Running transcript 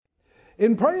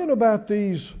In praying about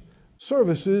these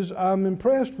services, I'm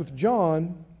impressed with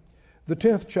John, the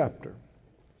 10th chapter.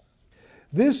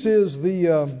 This is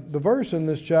the verse in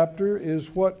this chapter is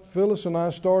what Phyllis and I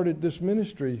started this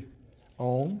ministry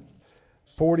on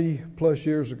 40 plus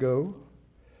years ago.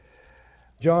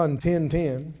 John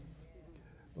 10:10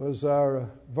 was our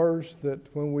verse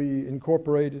that when we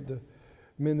incorporated the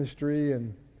ministry,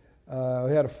 and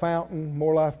we had a fountain.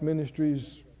 More Life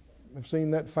Ministries have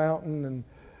seen that fountain and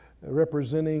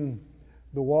representing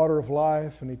the water of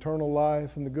life and eternal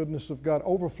life and the goodness of God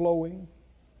overflowing.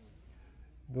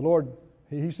 The Lord,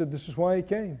 He said this is why He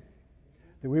came,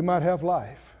 that we might have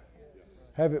life,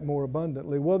 have it more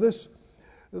abundantly. Well, the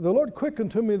Lord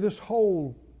quickened to me this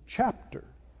whole chapter.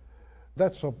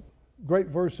 That's a great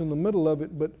verse in the middle of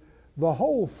it, but the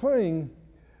whole thing,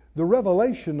 the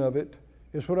revelation of it,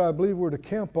 is what I believe we're to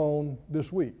camp on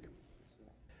this week.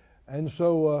 And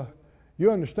so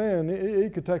you understand,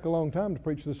 it could take a long time to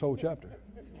preach this whole chapter,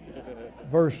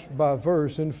 verse by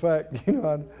verse. In fact,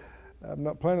 I'm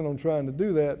not planning on trying to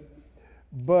do that,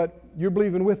 but you're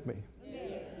believing with me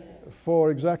for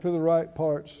exactly the right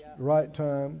parts, right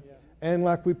time. And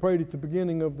like we prayed at the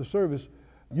beginning of the service,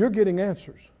 you're getting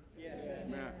answers.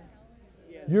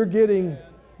 You're getting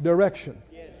direction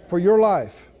for your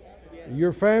life,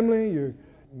 your family, your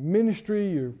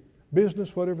ministry, your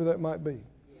business, whatever that might be.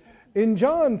 In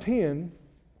John 10,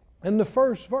 in the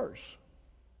first verse,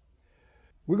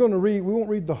 we're going to read, we won't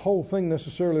read the whole thing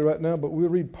necessarily right now, but we'll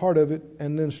read part of it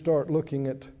and then start looking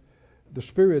at the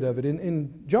spirit of it.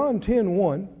 In John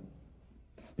 10:1,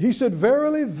 He said,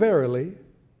 "Verily, verily,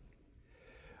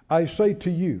 I say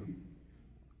to you,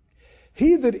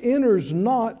 he that enters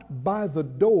not by the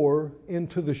door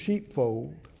into the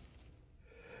sheepfold,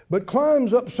 but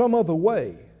climbs up some other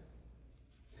way,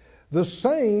 the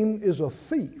same is a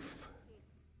thief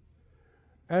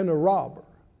and a robber."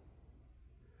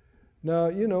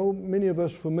 Now, many of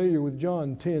us familiar with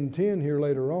John 10:10 here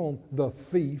later on, the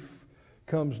thief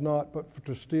comes not but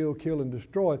to steal, kill, and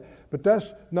destroy. But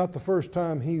that's not the first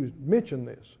time He mentioned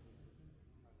this.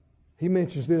 He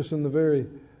mentions this in the very,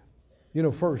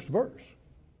 first verse.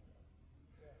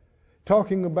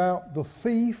 Talking about the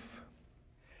thief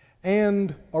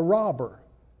and a robber,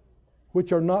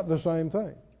 which are not the same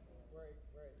thing.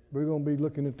 We're going to be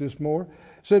looking at this more. It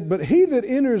said, "But he that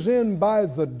enters in by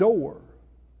the door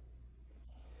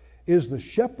is the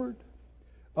shepherd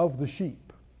of the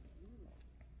sheep.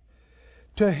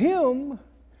 To him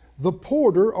the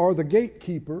porter or the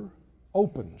gatekeeper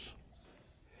opens,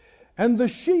 and the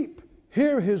sheep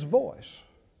hear his voice.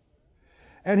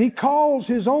 And he calls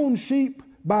his own sheep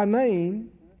by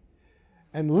name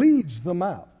and leads them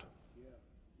out.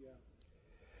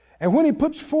 And when he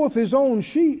puts forth his own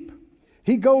sheep,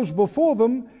 he goes before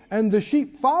them, and the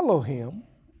sheep follow him,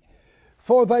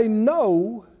 for they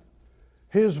know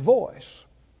his voice."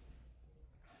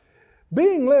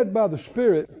 Being led by the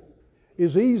Spirit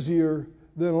is easier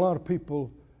than a lot of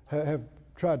people have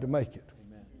tried to make it.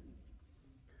 Amen.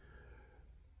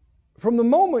 From the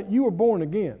moment you were born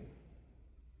again,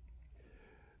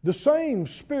 the same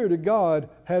Spirit of God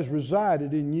has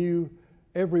resided in you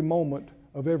every moment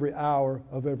of every hour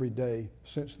of every day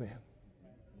since then.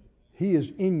 He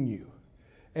is in you,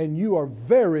 and you are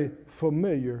very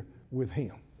familiar with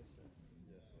Him.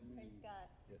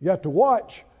 You have to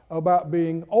watch about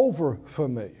being over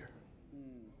familiar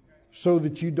so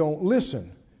that you don't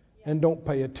listen and don't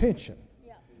pay attention,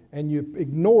 and you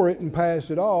ignore it and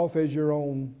pass it off as your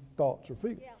own thoughts or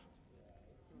feelings.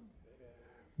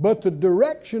 But the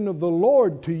direction of the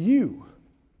Lord to you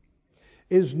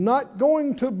is not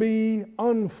going to be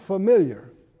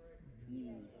unfamiliar.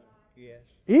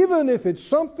 Even if it's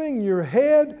something your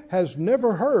head has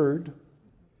never heard,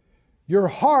 your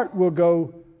heart will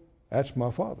go, "That's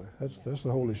my Father. That's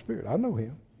the Holy Spirit. I know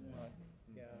Him."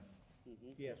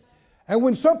 And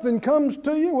when something comes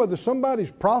to you, whether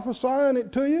somebody's prophesying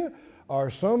it to you or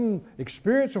some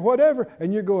experience or whatever,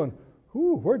 and you're going,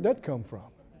 "Ooh, where'd that come from?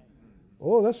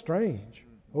 Oh, that's strange.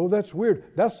 Oh, that's weird."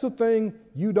 That's the thing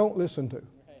you don't listen to.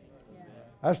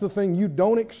 That's the thing you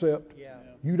don't accept.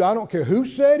 I don't care who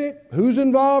said it, who's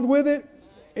involved with it.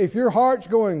 If your heart's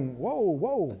going,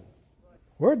 whoa,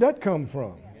 where'd that come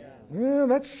from? Yeah,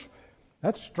 that's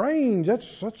strange.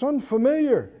 That's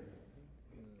unfamiliar.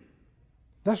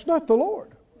 That's not the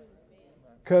Lord.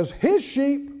 Because His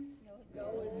sheep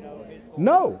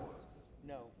know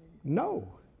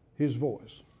His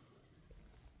voice.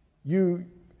 You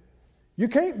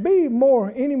can't be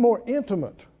any more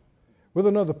intimate with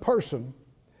another person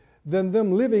than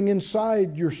them living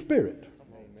inside your spirit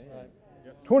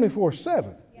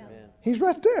 24/7. He's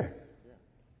right there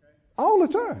all the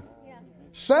time.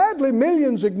 Sadly,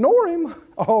 millions ignore him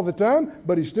all the time,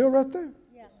 but he's still right there.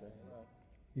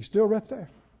 He's still right there.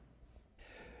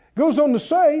 Goes on to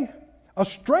say, a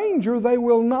stranger they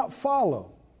will not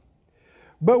follow,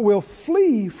 but will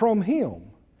flee from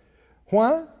him.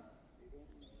 Why?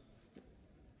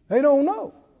 They don't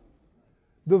know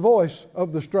the voice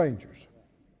of the strangers.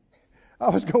 I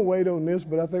was going to wait on this,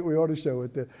 but I think we ought to show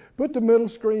it there. Put the middle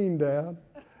screen down.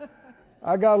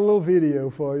 I got a little video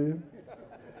for you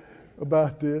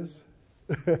about this.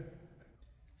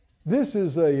 This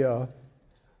is a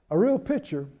real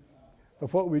picture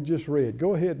of what we just read.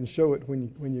 Go ahead and show it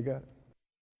when you got it.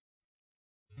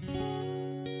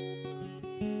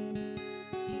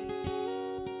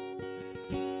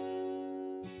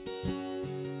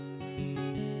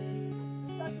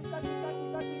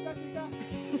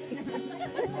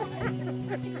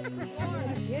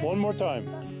 One more time.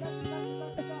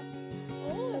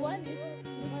 Oh, one is.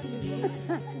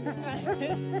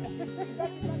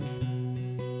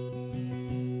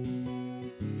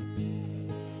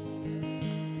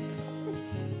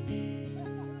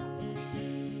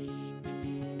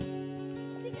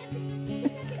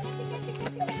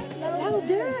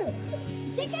 Louder.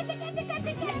 Tika, tika, tika,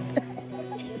 tika.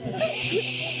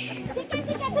 Tika,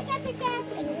 tika, tika, tika.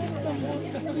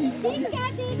 Tika,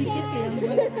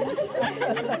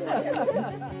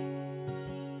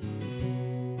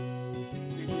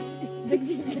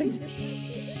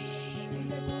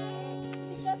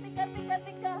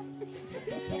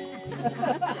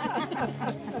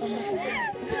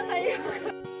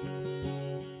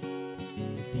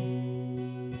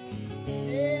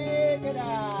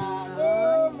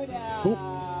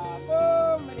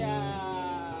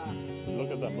 Look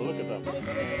at them. Look at them.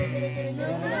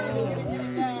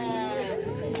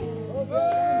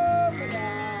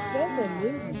 That's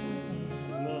amazing.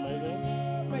 Isn't that amazing?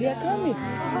 They are coming.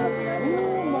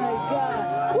 Oh my God.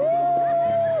 Woo!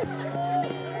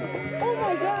 Oh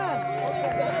my God.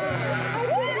 I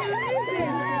think it's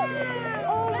amazing.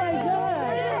 Oh my God.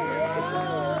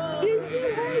 This is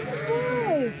high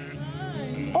five.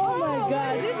 Oh my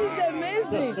God. This is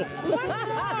amazing. One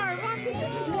more.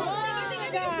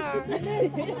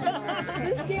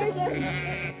 This scares us.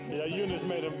 Yeah, Eunice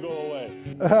made him go away.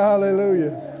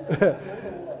 Hallelujah.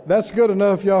 That's good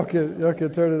enough. Y'all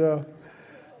can turn it off.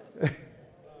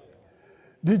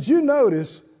 Did you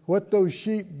notice what those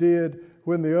sheep did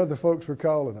when the other folks were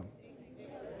calling them?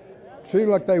 Seemed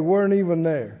like they weren't even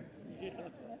there.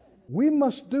 We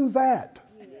must do that.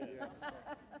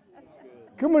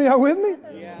 Come on, y'all with me?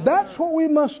 That's what we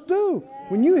must do.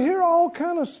 When you hear all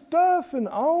kind of stuff and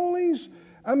all these,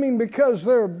 because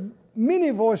there are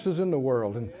many voices in the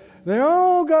world, and they're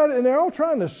all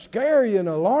trying to scare you and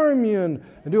alarm you and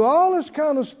do all this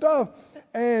kind of stuff.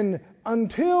 And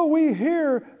until we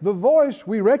hear the voice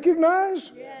we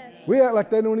recognize, we act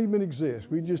like they don't even exist.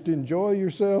 We just enjoy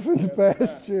yourself in the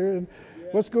pasture. And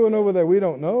what's going over there? We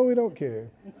don't know. We don't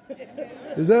care.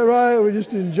 Is that right? We're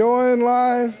just enjoying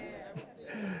life.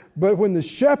 But when the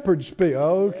shepherds speak,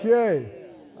 okay.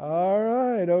 All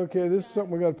right, okay, this is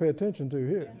something we've got to pay attention to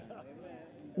here.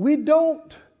 We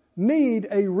don't need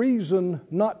a reason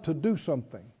not to do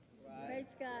something.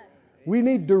 We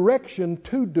need direction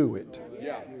to do it.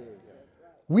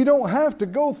 We don't have to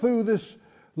go through this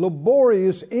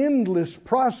laborious, endless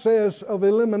process of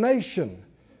elimination,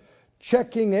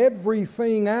 checking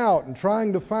everything out and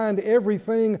trying to find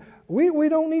everything. We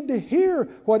don't need to hear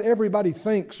what everybody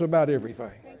thinks about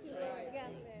everything.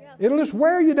 It'll just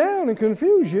wear you down and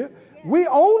confuse you. We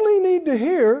only need to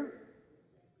hear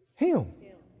Him.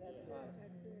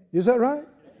 Is that right?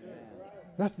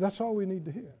 That's all we need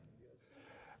to hear.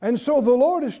 And so the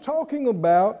Lord is talking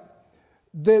about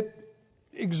that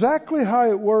exactly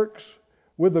how it works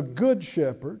with a good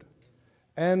shepherd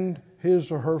and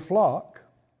his or her flock.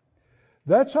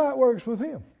 That's how it works with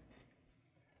Him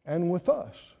and with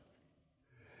us.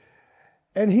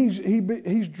 And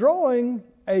he's drawing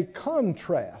a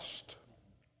contrast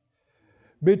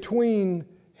between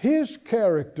His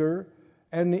character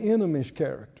and the enemy's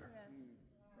character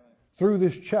through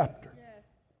this chapter.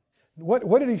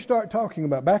 What did he start talking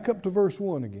about? Back up to verse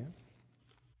 1 again.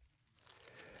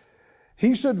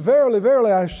 He said, "Verily,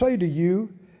 verily, I say to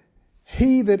you,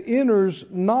 he that enters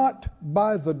not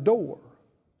by the door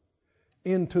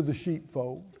into the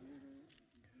sheepfold,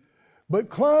 but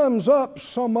climbs up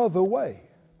some other way.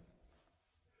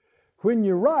 When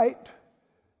you're right,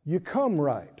 you come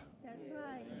right. That's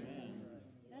right.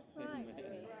 That's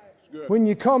right. When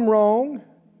you come wrong,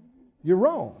 you're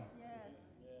wrong.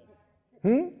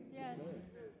 Yes.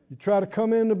 You try to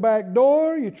come in the back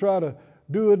door, you try to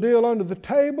do a deal under the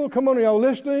table. Come on, y'all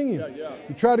listening?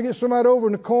 You try to get somebody over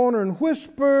in the corner and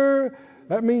whisper.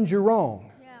 That means you're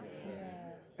wrong.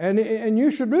 And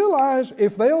you should realize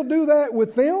if they'll do that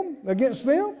with them, against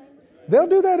them, they'll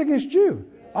do that against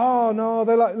you. Oh, no,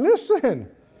 they're like, listen,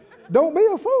 don't be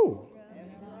a fool.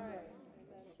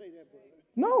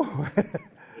 No.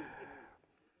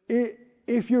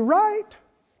 If you're right,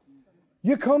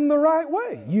 you come the right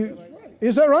way.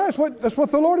 Is that right? That's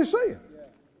what the Lord is saying.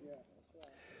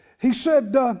 He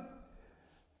said, the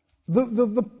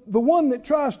one that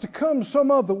tries to come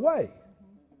some other way,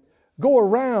 go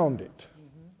around it,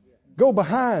 go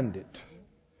behind it.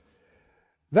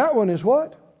 That one is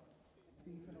what?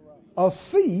 A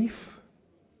thief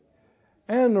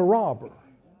and a robber.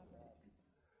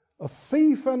 A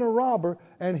thief and a robber.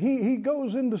 And he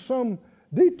goes into some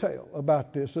detail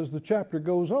about this as the chapter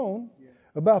goes on,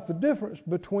 about the difference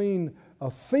between a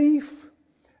thief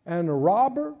and a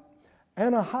robber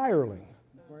and a hireling.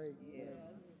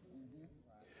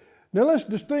 Now let's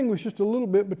distinguish just a little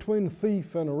bit between a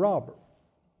thief and a robber.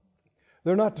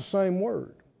 They're not the same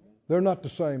word. They're not the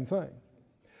same thing.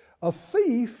 A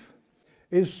thief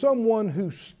is someone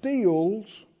who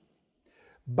steals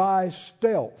by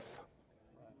stealth.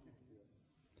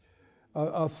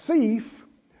 A thief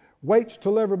waits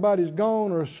till everybody's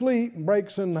gone or asleep and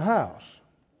breaks in the house.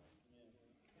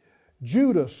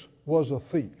 Judas was a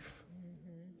thief,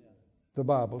 the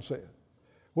Bible said.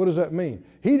 What does that mean?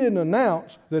 He didn't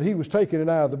announce that he was taking it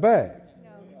out of the bag.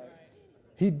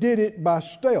 He did it by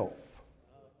stealth.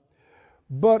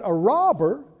 But a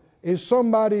robber is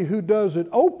somebody who does it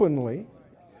openly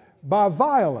by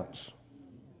violence.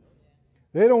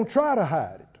 They don't try to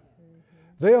hide it.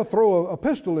 They'll throw a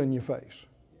pistol in your face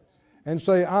and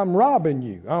say, I'm robbing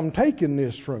you. I'm taking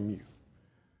this from you.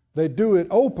 They do it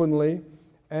openly.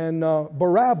 And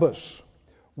Barabbas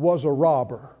was a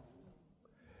robber.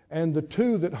 And the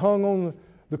two that hung on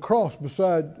the cross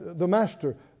beside the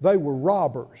master, they were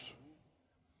robbers.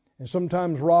 And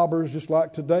sometimes robbers, just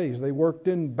like today's, they worked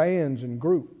in bands and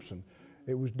groups. And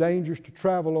it was dangerous to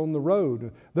travel on the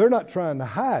road. They're not trying to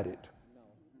hide it.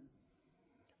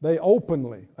 They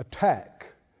openly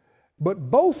attack.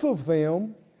 But both of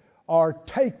them are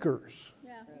takers.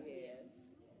 Yeah.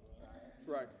 That's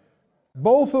right.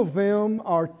 Both of them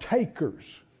are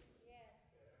takers,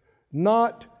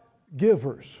 not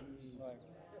givers.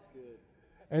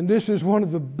 And this is one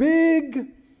of the big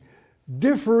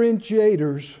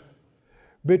differentiators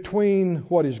between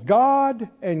what is God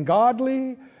and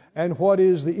godly and what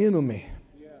is the enemy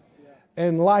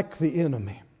and like the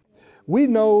enemy. We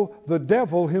know the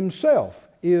devil himself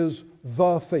is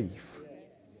the thief.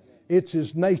 It's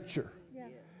his nature.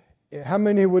 How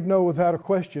many would know without a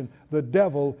question the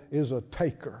devil is a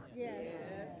taker?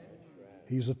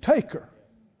 He's a taker.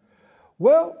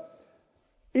 Well,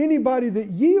 anybody that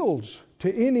yields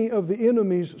to any of the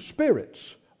enemy's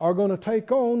spirits are going to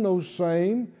take on those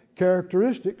same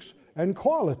characteristics and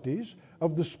qualities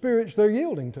of the spirits they're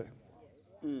yielding to.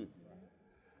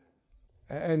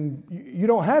 And you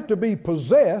don't have to be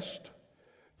possessed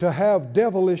to have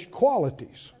devilish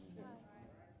qualities.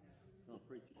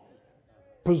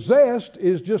 Possessed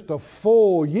is just a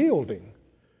full yielding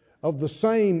of the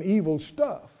same evil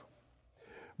stuff.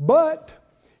 But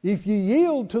if you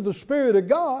yield to the Spirit of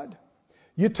God,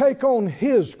 you take on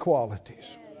His qualities,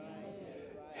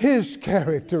 His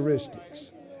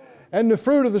characteristics. And the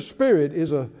fruit of the Spirit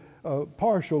is a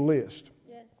partial list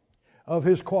of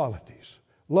His qualities.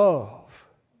 Love,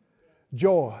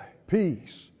 joy,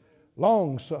 peace,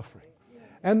 long-suffering.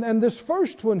 And this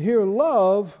first one here,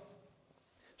 love,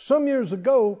 some years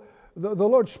ago, the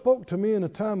Lord spoke to me in a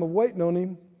time of waiting on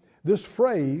Him, this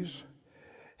phrase.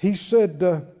 He said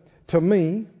to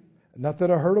me, not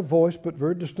that I heard a voice, but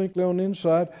very distinctly on the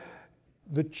inside,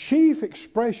 the chief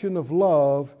expression of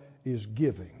love is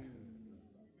giving.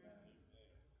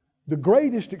 The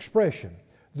greatest expression,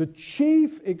 the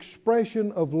chief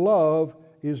expression of love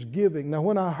is giving. Now,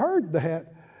 when I heard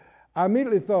that, I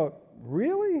immediately thought,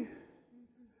 really?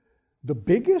 The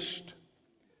biggest?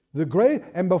 The great?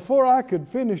 And before I could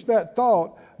finish that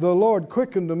thought, the Lord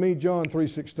quickened to me John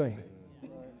 3:16.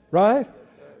 Right?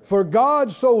 For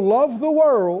God so loved the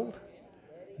world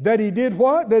that He did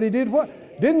what? That He did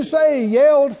what? Didn't say He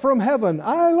yelled from heaven,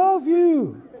 I love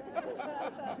you.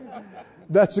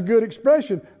 That's a good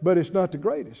expression, but it's not the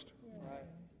greatest.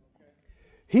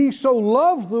 He so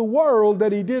loved the world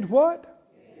that He did what?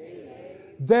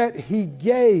 That He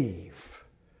gave.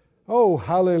 Oh,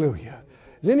 hallelujah.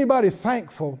 Is anybody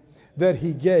thankful that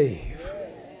He gave?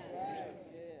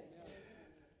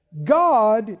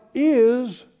 God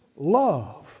is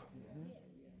love.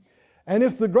 And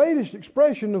if the greatest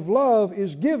expression of love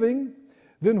is giving,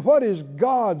 then what is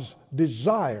God's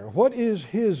desire? What is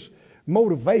His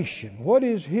motivation? What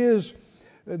is His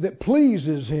that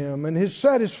pleases Him and His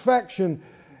satisfaction?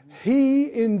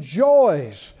 He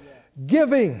enjoys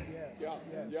giving.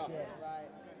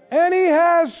 And He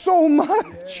has so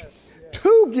much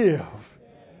to give.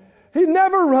 He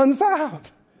never runs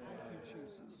out.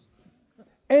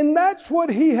 And that's what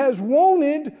He has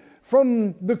wanted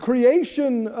from the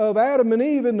creation of Adam and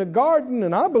Eve in the garden,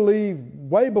 and I believe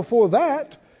way before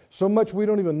that, so much we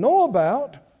don't even know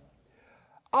about,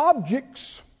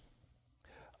 objects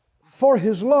for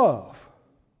His love,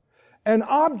 and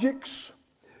objects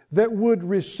that would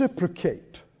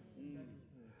reciprocate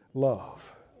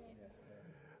love.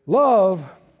 Love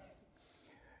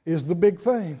is the big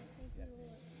thing.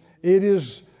 It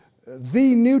is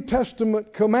the New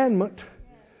Testament commandment.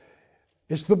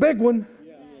 It's the big one.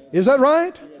 Is that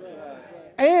right?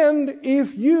 And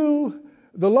if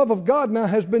the love of God now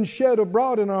has been shed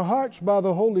abroad in our hearts by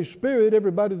the Holy Spirit,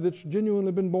 everybody that's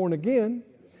genuinely been born again,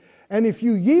 and if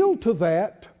you yield to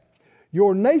that,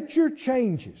 your nature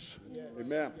changes.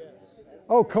 Amen.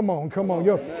 Oh, come on.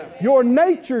 Your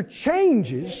nature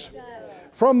changes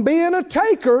from being a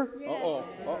taker.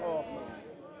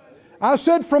 I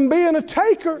said from being a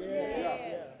taker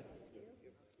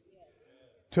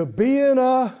to being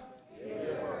a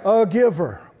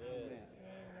giver.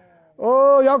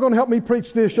 Oh, y'all going to help me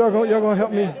preach this? Y'all going to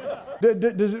help me?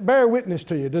 Does it bear witness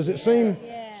to you? Does it seem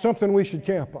something we should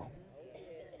camp on?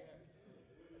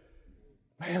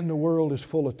 Man, the world is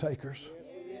full of takers.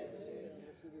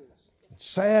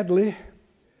 Sadly,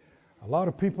 a lot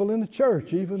of people in the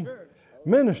church, even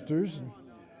ministers,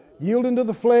 yielding to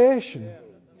the flesh,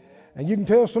 and you can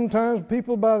tell sometimes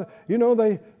people by,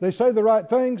 they say the right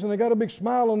things and they got a big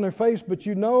smile on their face, but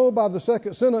by the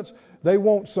second sentence, they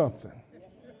want something.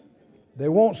 They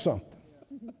want something.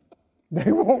 They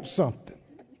want something.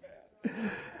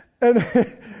 And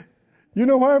you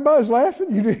know why everybody's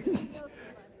laughing?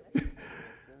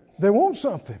 They want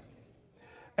something.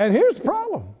 And here's the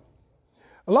problem.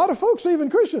 A lot of folks, even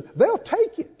Christians, they'll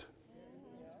take it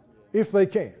if they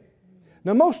can.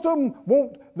 Now, most of them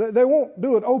won't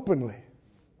do it openly.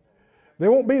 They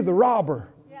won't be the robber.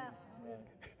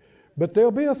 But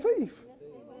they'll be a thief.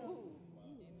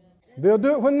 They'll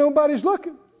do it when nobody's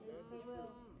looking.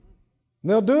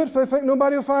 They'll do it if they think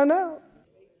nobody will find out.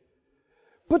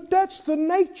 But that's the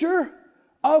nature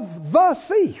of the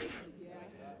thief.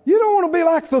 You don't want to be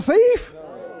like the thief.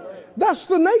 That's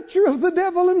the nature of the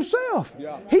devil himself.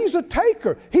 He's a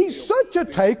taker. He's such a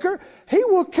taker, he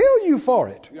will kill you for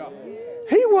it.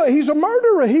 He's a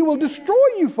murderer. He will destroy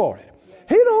you for it.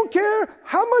 He don't care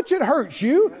how much it hurts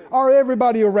you or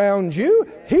everybody around you.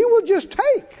 He will just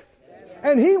take.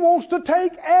 And he wants to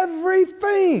take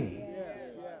everything.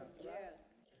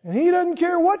 And he doesn't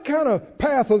care what kind of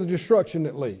path of the destruction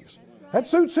it leaves. That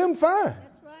suits him fine.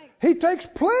 He takes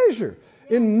pleasure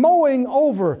in mowing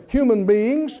over human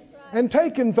beings and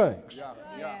taking things.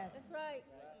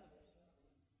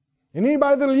 And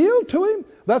anybody that'll yield to him,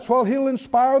 that's what he'll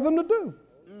inspire them to do.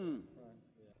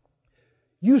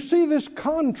 You see this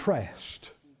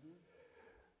contrast.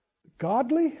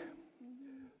 Godly,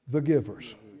 the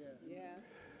givers.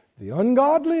 The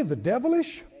ungodly, the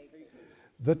devilish,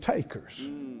 the takers.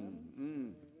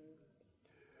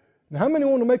 Now, how many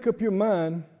want to make up your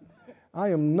mind, I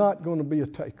am not going to be a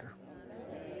taker?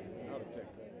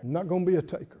 I'm not going to be a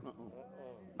taker.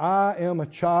 I am a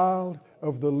child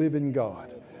of the living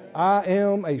God. I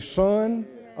am a son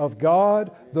of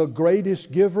God, the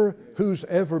greatest giver who's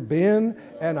ever been,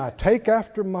 and I take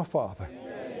after my Father.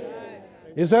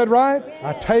 Is that right?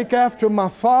 I take after my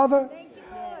Father.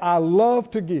 I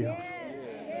love to give.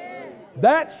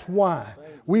 That's why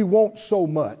we want so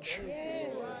much.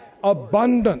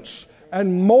 Abundance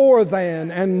and more than.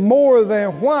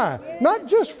 Why? Not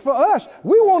just for us.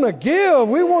 We want to give.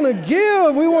 We want to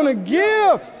give. We want to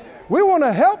give. We want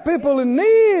to help people in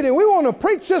need, and we want to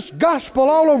preach this gospel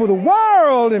all over the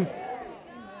world. And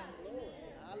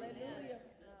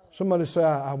somebody say,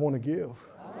 I want to give.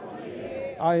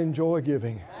 I enjoy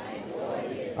giving.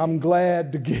 I'm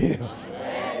glad to give.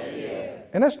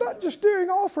 And that's not just during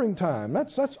offering time.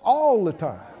 That's all the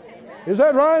time. Is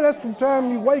that right? That's the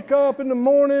time you wake up in the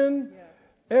morning,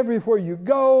 everywhere you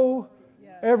go,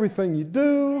 everything you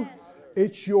do.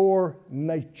 It's your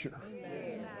nature.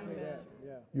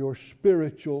 Your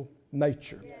spiritual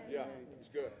nature. Yeah, that's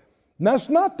good. And that's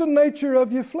not the nature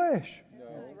of your flesh.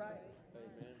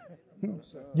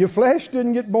 Your flesh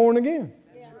didn't get born again.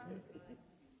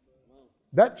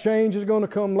 That change is going to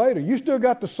come later. You still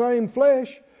got the same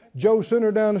flesh Joe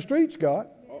Center down the street's got.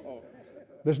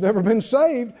 that's never been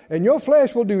saved, and your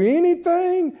flesh will do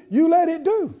anything you let it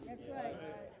do.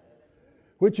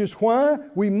 Which is why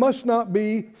we must not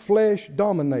be flesh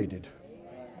dominated.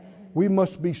 We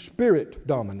must be spirit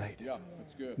dominated,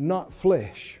 not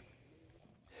flesh.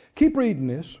 Keep reading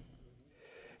this.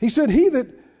 He said, he that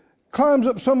climbs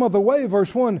up some other way,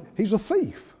 verse 1, he's a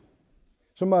thief.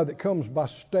 Somebody that comes by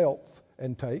stealth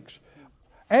and takes.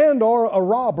 And or a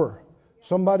robber.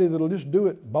 Somebody that'll just do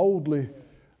it boldly,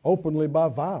 openly by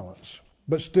violence,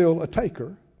 but still a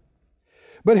taker.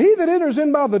 But he that enters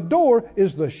in by the door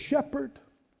is the shepherd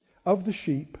of the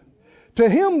sheep. To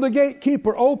him the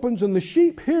gatekeeper opens, and the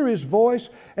sheep hear his voice,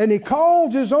 and he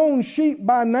calls his own sheep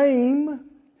by name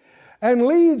and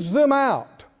leads them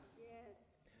out.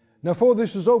 Now, before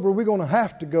this is over, we're going to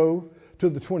have to go to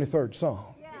the 23rd Psalm.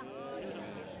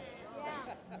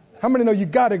 How many know you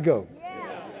got to go?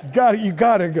 You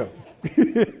got to go.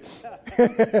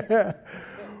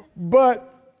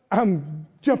 But I'm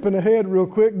jumping ahead real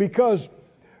quick, because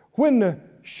when the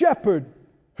shepherd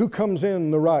who comes in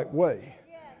the right way,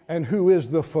 and who is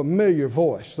the familiar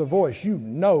voice, the voice you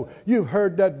know. You've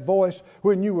heard that voice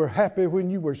when you were happy,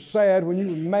 when you were sad, when you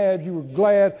were mad, you were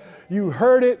glad. You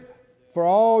heard it for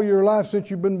all your life since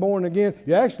you've been born again.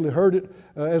 You actually heard it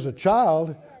as a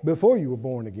child before you were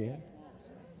born again.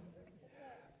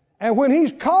 And when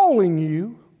he's calling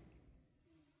you,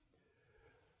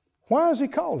 why is he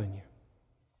calling you?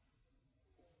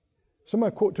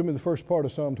 Somebody quote to me the first part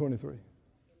of Psalm 23.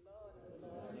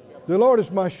 The Lord is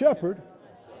my shepherd.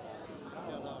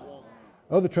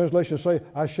 Other translations say,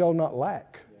 I shall not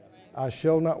lack. I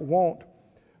shall not want.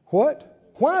 What?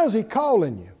 Why is he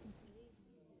calling you?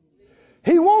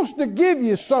 He wants to give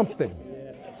you something.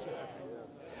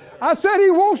 I said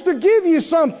he wants to give you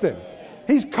something.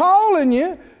 He's calling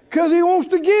you because he wants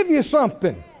to give you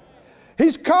something.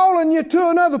 He's calling you to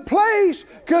another place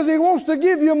because he wants to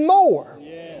give you more.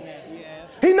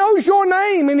 He knows your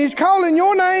name and he's calling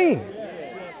your name.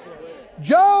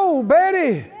 Joe,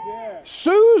 Betty,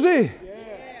 Susie,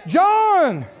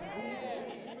 John.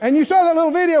 And you saw that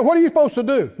little video. What are you supposed to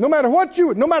do? No matter what you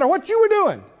were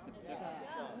doing,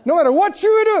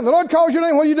 the Lord calls your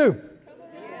name. What do?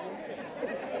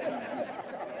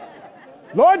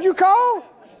 Lord, you call?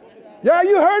 Yeah,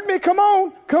 you heard me. Come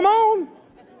on.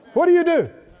 What do you do?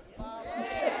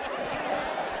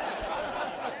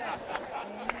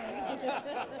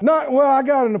 I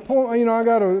got an appointment. I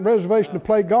got a reservation to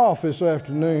play golf this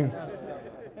afternoon,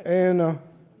 and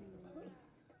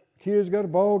kids got a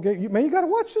ball game. Man, you got to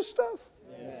watch this stuff.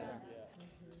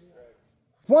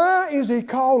 Why is he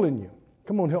calling you?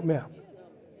 Come on, help me out.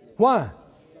 Why?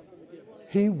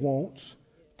 He wants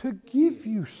to give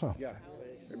you something.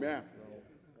 Amen.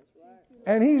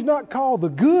 And he's not called the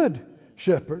good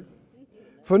shepherd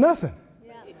for nothing.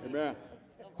 Amen.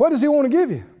 What does he want to give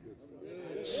you?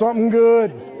 Something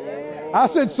good. I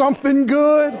said something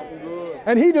good.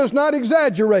 And he does not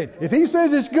exaggerate. If he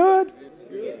says it's good,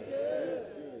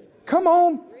 come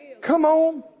on.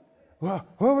 Well,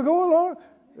 where are we going, Lord?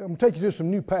 I'm going to take you to some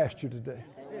new pasture today.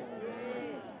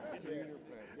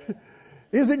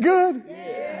 Is it good?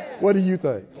 What do you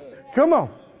think? Come on.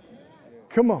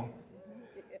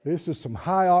 This is some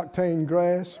high octane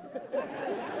grass.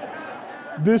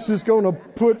 This is going to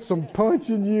put some punch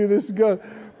in you. This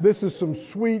is some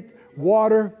sweet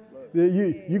water.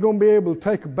 You're going to be able to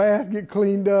take a bath, get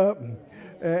cleaned up,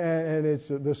 and it's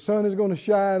the sun is going to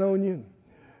shine on you,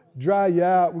 dry you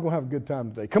out. We're going to have a good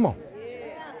time today. Come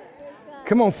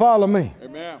on, follow me.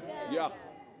 Amen. Yeah.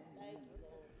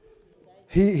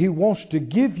 He wants to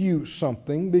give you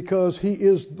something because he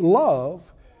is love,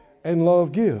 and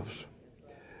love gives.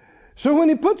 So when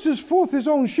he puts forth his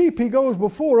own sheep, he goes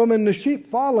before them, and the sheep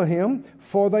follow him,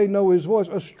 for they know his voice.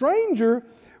 A stranger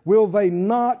will they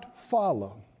not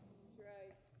follow.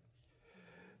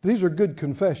 These are good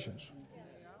confessions.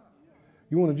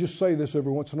 You want to just say this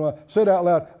every once in a while. Say it out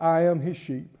loud. I am his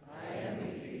sheep.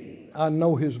 I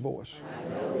know his voice.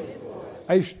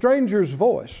 A stranger's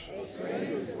voice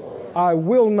I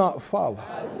will not follow.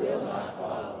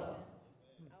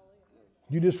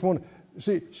 You just want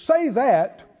to say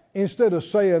that instead of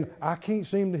saying, I can't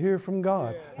seem to hear from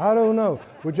God. I don't know.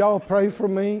 Would y'all pray for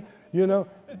me?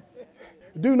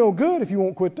 Do no good if you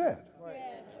won't quit that.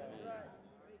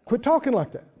 Quit talking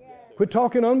like that. Quit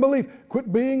talking unbelief.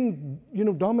 Quit being,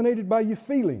 dominated by your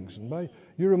feelings and by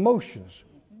your emotions.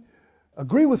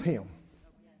 Agree with him.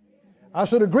 I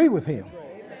said agree with him.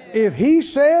 If he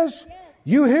says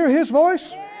you hear his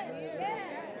voice,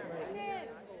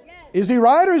 is he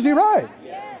right or is he right?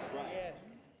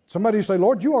 Somebody say,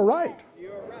 Lord, you are right.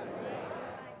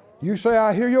 You say,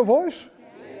 I hear your voice.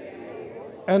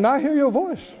 And I hear your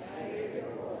voice.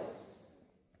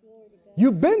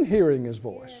 You've been hearing His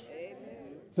voice.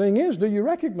 Thing is, do you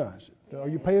recognize it? Are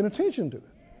you paying attention to it?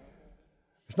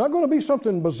 It's not going to be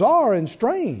something bizarre and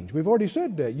strange. We've already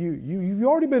said that. You've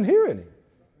already been hearing Him.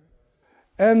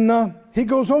 And He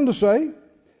goes on to say,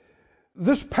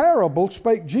 this parable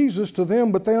spake Jesus to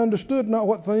them, but they understood not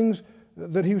what things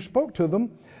that He spoke to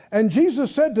them. And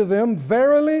Jesus said to them,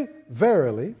 verily,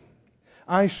 verily,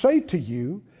 I say to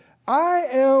you, I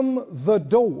am the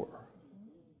door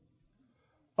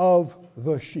of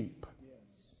the sheep.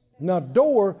 Now,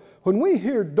 door, when we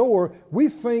hear door, we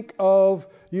think of,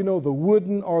 the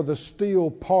wooden or the steel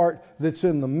part that's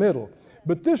in the middle.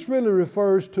 But this really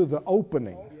refers to the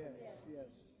opening.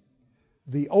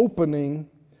 The opening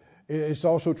is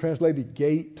also translated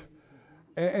gate.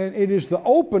 And it is the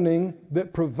opening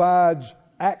that provides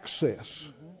access,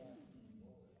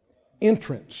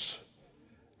 entrance,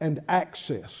 and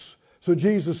access. So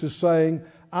Jesus is saying,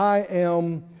 I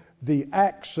am the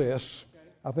access.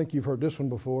 I think you've heard this one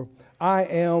before. I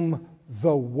am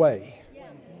the way.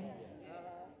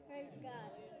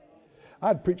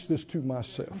 I'd preach this to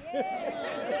myself.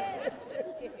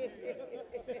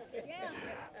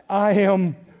 I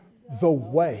am the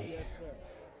way.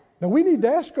 Now we need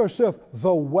to ask ourselves,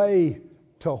 the way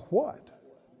to what?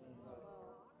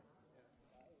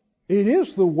 It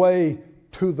is the way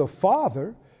to the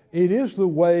Father. It is the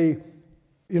way,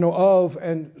 of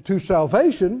and to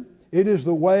salvation. It is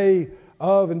the way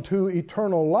of and to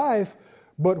eternal life.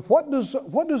 But what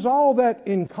does all that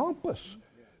encompass?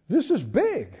 This is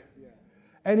big.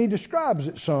 And He describes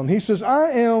it some. He says,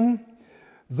 I am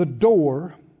the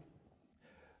door,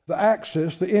 the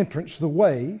access, the entrance, the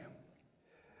way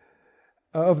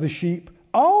of the sheep.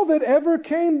 All that ever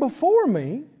came before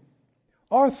me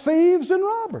are thieves and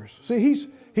robbers. See,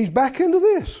 he's back into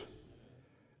this.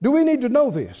 Do we need to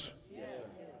know this? Yes.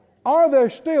 Are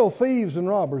there still thieves and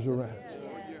robbers around?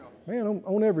 Yes. Man,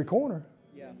 on every corner.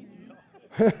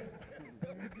 Yeah.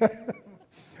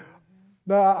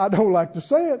 Now, I don't like to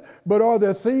say it, but are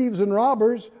there thieves and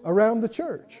robbers around the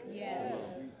church? Yes.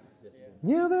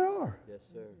 Yeah, there are. Yes,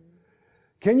 sir.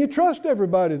 Can you trust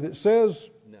everybody that says,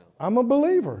 no, I'm a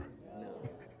believer?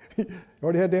 No. You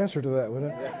already had the answer to that,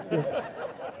 wouldn't it?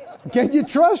 Yeah. Can you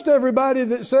trust everybody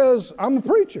that says, I'm a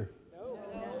preacher?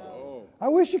 No. I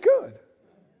wish you could.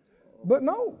 But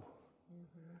no.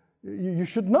 You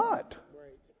should not.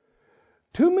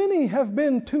 Too many have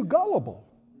been too gullible.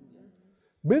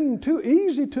 Been too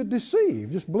easy to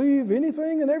deceive. Just believe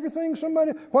anything and everything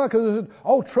somebody. Why? Because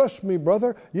trust me,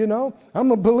 brother. I'm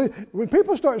a believer. When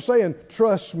people start saying,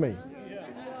 trust me.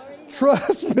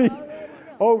 Trust me.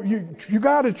 Oh, you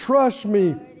got to trust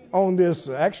me on this.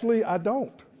 Actually, I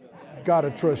don't. Got to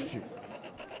trust you.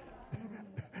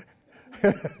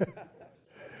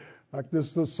 Like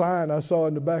this little sign I saw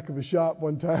in the back of a shop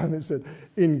one time. It said,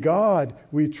 in God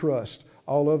we trust.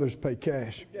 All others pay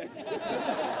cash.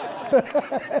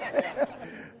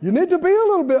 You need to be a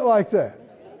little bit like that.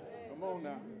 Come on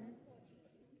now.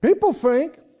 People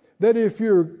think that if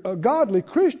you're a godly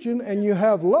Christian and you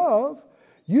have love,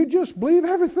 you just believe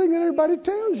everything that everybody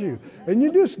tells you. And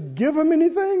you just give them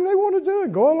anything they want to do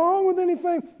and go along with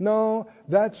anything. No,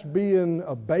 that's being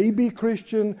a baby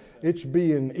Christian. It's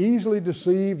being easily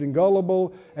deceived and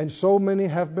gullible. And so many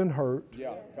have been hurt.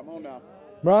 Yeah, come on now.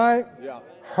 Right? Yeah.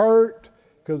 Hurt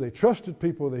because they trusted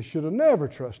people they should have never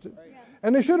trusted.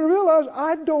 And they should have realized,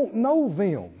 I don't know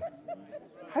them.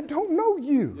 I don't know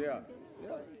you. Yeah.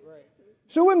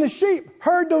 So when the sheep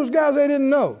heard those guys they didn't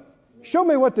know, show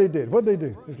me what they did. What'd they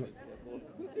do?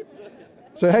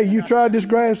 Say, hey, you tried this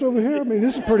grass over here? I mean,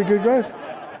 this is pretty good grass.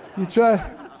 You try.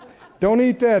 Don't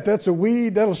eat that. That's a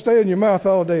weed. That'll stay in your mouth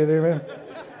all day there, man.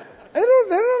 They're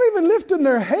not even lifting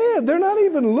their head. They're not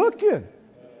even looking.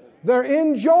 They're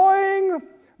enjoying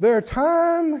their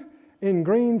time in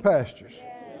green pastures.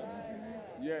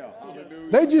 Yeah.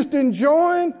 Hallelujah. They just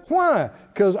enjoying. Why?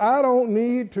 Because I don't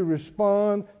need to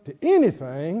respond to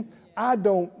anything I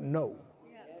don't know.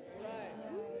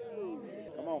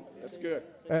 Come on. That's good.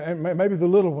 And maybe the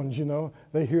little ones,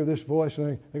 they hear this voice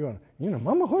and they're going,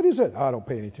 Mama, what is that? I don't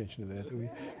pay any attention to that.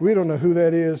 We don't know who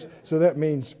that is, so that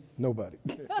means nobody.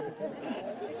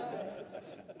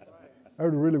 I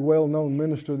heard a really well-known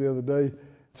minister the other day.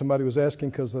 Somebody was asking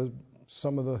because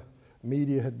some of the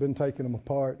media had been taking them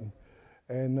apart,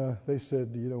 and they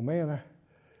said, man,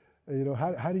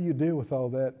 how do you deal with all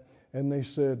that? And they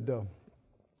said,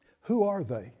 who are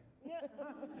they?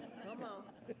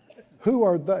 Who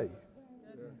are they?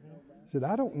 I said,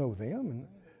 I don't know them.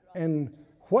 And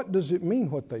what does it mean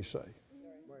what they say?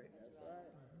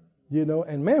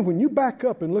 And man, when you back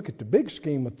up and look at the big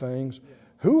scheme of things,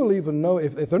 who will even know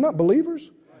if they're not believers?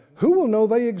 who will know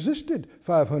they existed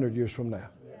 500 years from now?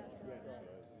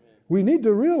 We need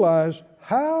to realize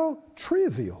how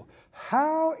trivial,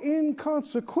 how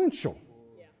inconsequential,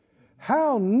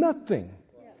 how nothing.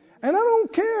 And I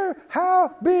don't care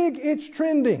how big it's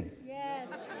trending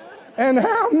and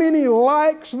how many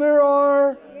likes there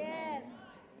are.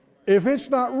 If it's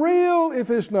not real,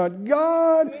 if it's not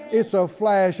God, it's a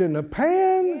flash in the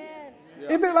pan.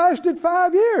 If it lasted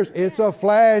 5 years, it's a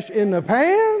flash in the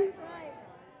pan.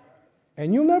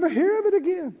 And you'll never hear of it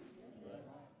again.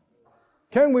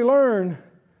 Can we learn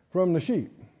from the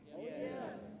sheep?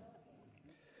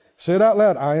 Say it out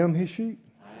loud. I am his sheep.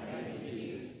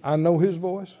 I know his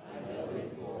voice.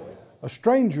 A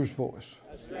stranger's voice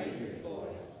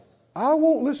I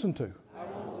won't listen to.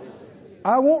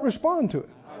 I won't respond to it.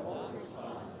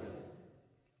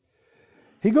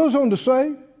 He goes on to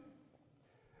say,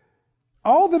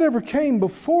 all that ever came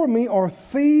before me are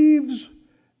thieves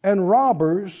and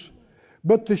robbers,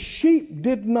 but the sheep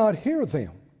did not hear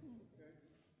them.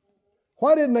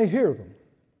 Why didn't they hear them?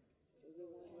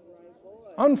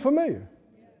 Unfamiliar.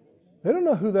 They don't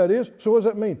know who that is. So what does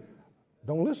that mean?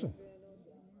 Don't listen.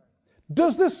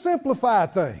 Does this simplify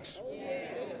things?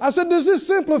 I said, does this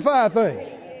simplify things?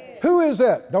 Who is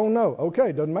that? Don't know.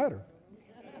 Okay, doesn't matter.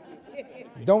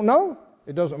 Don't know?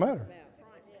 It doesn't matter.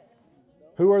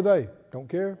 Who are they? Don't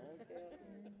care.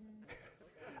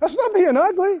 That's not being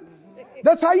ugly.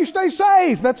 That's how you stay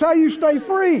safe. That's how you stay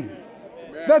free.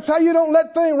 That's how you don't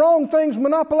let wrong things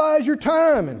monopolize your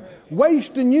time and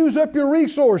waste and use up your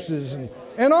resources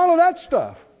and all of that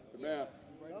stuff.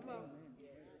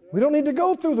 We don't need to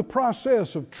go through the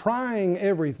process of trying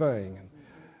everything and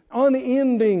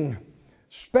unending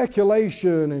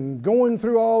speculation and going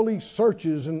through all these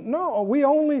searches. And no, we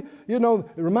only, it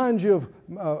reminds you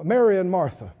of Mary and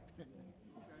Martha.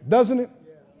 Doesn't it?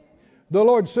 The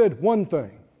Lord said one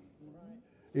thing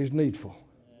is needful.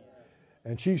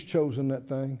 And she's chosen that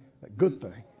thing, that good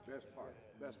thing. Best part.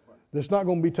 That's not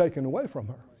going to be taken away from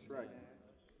her. That's right.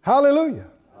 Hallelujah.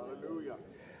 Hallelujah.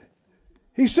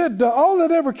 He said, all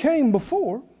that ever came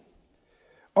before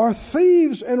are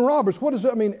thieves and robbers. What does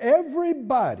that mean?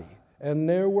 Everybody. And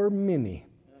there were many.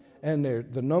 And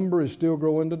the number is still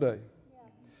growing today.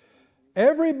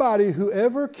 Everybody who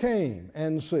ever came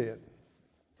and said,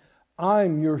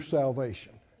 I'm your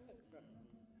salvation.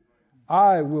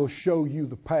 I will show you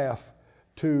the path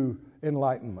to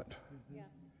enlightenment.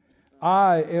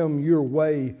 I am your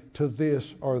way to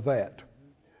this or that.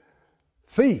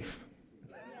 Thief.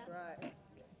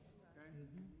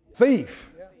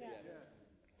 Thief.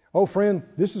 Oh, friend,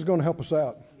 this is going to help us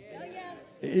out.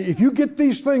 If you get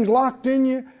these things locked in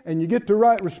you and you get the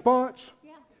right response,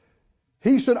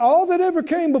 he said, all that ever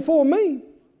came before me,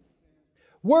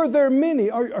 were there many?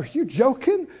 Are you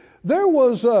joking? There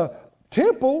was a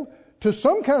temple to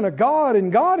some kind of god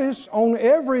and goddess on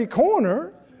every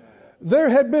corner. There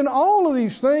had been all of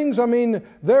these things. I mean,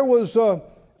 there was,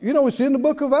 it's in the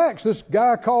book of Acts, this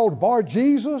guy called Bar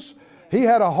Jesus. He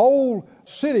had a whole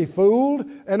city fooled,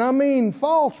 and I mean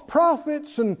false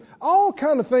prophets and all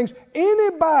kind of things.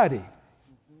 Anybody,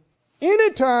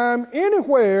 anytime,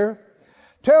 anywhere,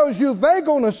 tells you they're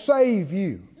going to save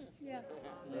you.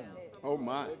 Oh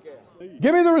my.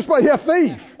 Give me the response. Yeah,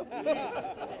 thief.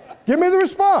 Give me the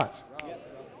response.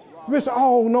 You say,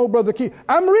 oh no, Brother Keith.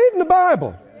 I'm reading the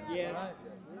Bible.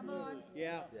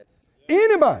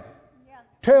 Anybody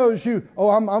tells you, oh,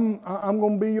 I'm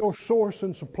going to be your source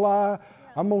and supply.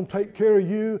 I'm going to take care of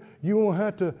you. You won't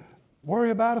have to worry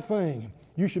about a thing.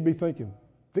 You should be thinking,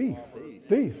 thief.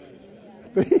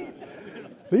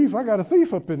 I got a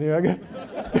thief up in here.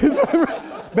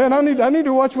 Man, I need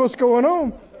to watch what's going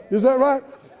on. Is that right?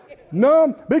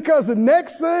 No, because the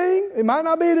next thing, it might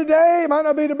not be today, it might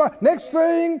not be tomorrow. Next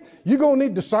thing, you're going to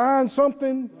need to sign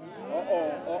something.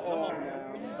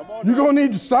 You're going to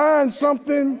need to sign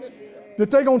something that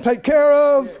they're going to take care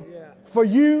of for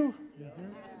you.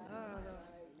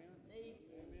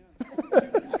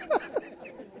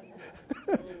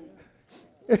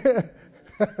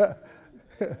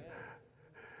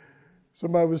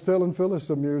 Somebody was telling Phyllis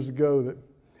some years ago that,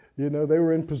 they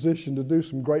were in position to do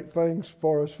some great things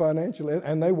for us financially.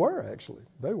 And they were, actually.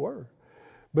 They were.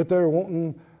 But they were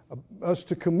wanting us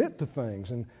to commit to things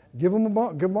and give them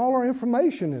all our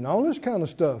information and all this kind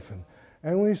of stuff.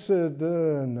 And we said,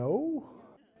 no.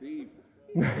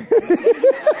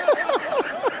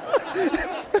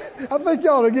 I think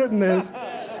y'all are getting this.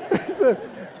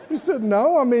 He said,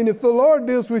 no. I mean, if the Lord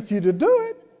deals with you to do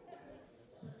it,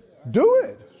 do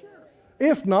it.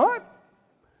 If not,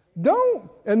 Don't.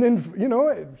 And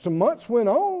then, some months went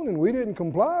on and we didn't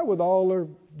comply with all their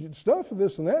stuff,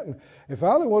 this and that. And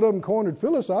finally, one of them cornered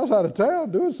Phyllis. I was out of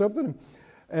town doing something.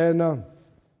 And I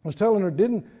was telling her,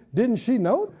 didn't she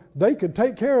know they could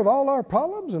take care of all our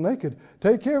problems and they could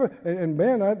take care of it? And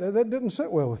man, that didn't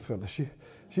sit well with Phyllis.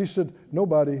 She said,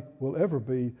 nobody will ever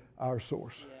be our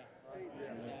source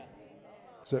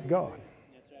except God.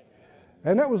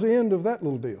 And that was the end of that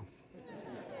little deal.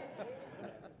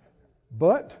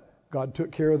 But God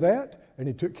took care of that, and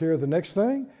He took care of the next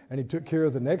thing, and He took care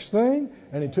of the next thing,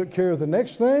 and He took care of the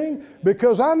next thing,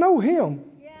 because I know Him.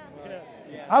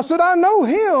 I said, I know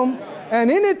Him,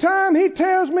 and anytime He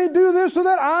tells me do this or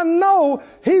that, I know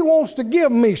He wants to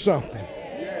give me something.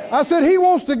 I said, He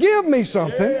wants to give me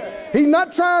something. He's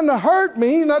not trying to hurt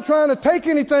me. He's not trying to take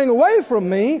anything away from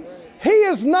me. He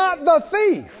is not the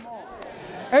thief.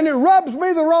 And it rubs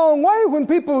me the wrong way when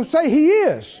people say He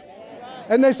is.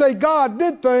 And they say God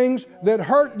did things that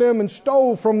hurt them and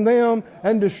stole from them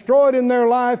and destroyed in their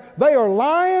life. They are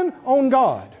lying on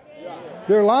God.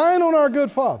 They're lying on our good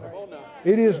Father.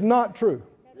 It is not true.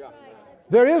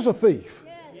 There is a thief.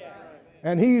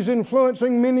 And he's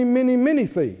influencing many, many, many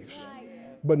thieves.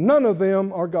 But none of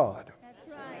them are God.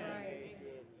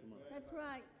 That's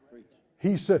right.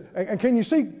 He said, and can you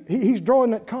see, he's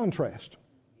drawing that contrast.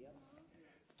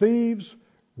 Thieves,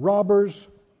 robbers,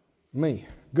 me,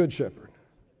 good shepherd.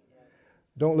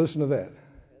 Don't listen to that.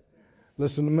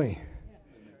 Listen to me.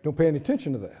 Don't pay any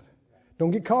attention to that. Don't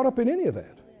get caught up in any of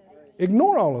that.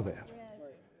 Ignore all of that.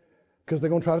 Because they're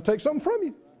going to try to take something from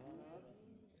you.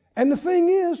 And the thing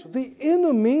is, the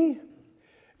enemy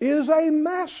is a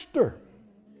master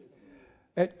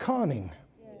at conning.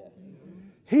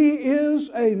 He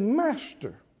is a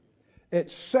master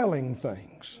at selling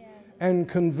things and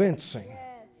convincing.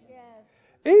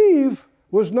 Eve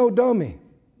was no dummy.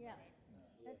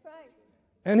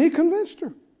 And he convinced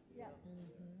her.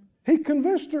 He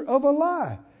convinced her of a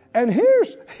lie. And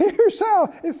here's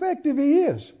how effective he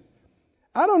is.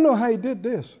 I don't know how he did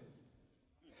this.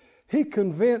 He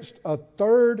convinced a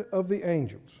third of the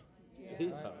angels.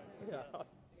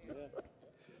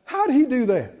 How did he do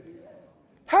that?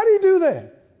 How did he do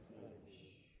that?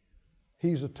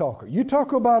 He's a talker. You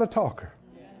talk about a talker.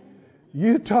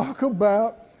 You talk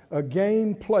about a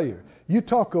game player. You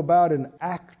talk about an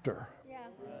actor.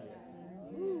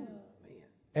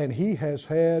 And he has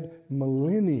had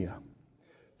millennia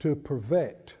to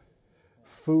perfect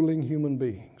fooling human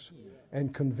beings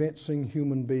and convincing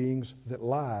human beings that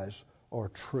lies are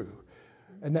true.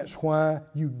 And that's why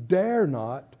you dare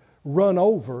not run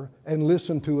over and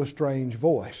listen to a strange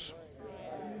voice.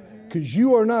 Because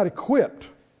you are not equipped.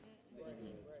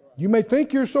 You may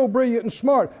think you're so brilliant and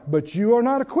smart, but you are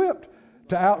not equipped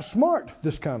to outsmart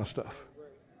this kind of stuff.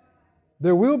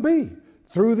 There will be,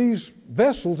 through these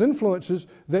vessels, influences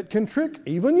that can trick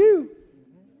even you.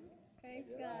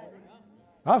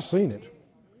 I've seen it.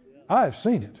 I've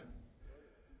seen it.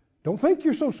 Don't think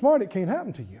you're so smart it can't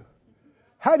happen to you.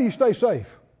 How do you stay safe?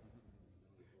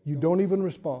 You don't even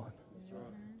respond.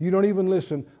 You don't even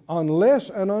listen unless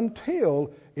and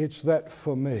until it's that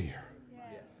familiar.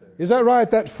 Is that right?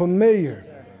 That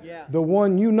familiar. The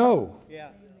one you know.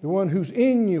 The one who's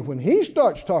in you. When he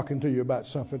starts talking to you about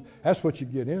something, that's what you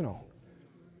get in on.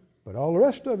 But all the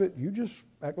rest of it, you just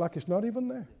act like it's not even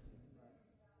there.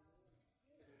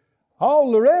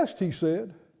 All the rest, he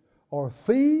said, are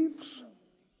thieves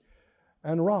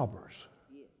and robbers.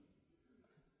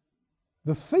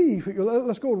 The thief,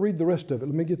 let's go read the rest of it.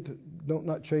 Let me don't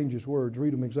not change his words.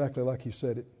 Read them exactly like he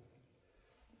said it.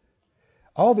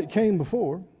 All that came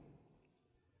before,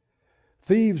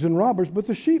 thieves and robbers, but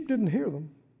the sheep didn't hear them.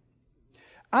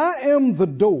 I am the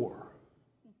door.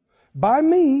 By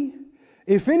me,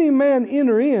 if any man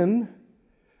enter in,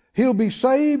 he'll be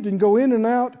saved and go in and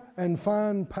out and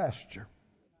find pasture.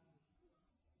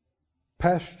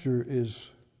 Pasture is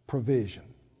provision.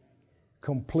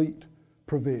 Complete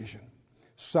provision.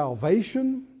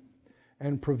 Salvation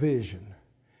and provision.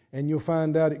 And you'll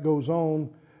find out it goes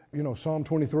on, Psalm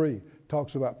 23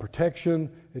 talks about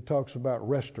protection. It talks about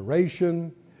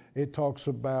restoration. It talks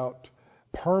about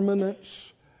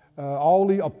permanence.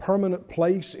 A permanent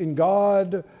place in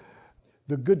God.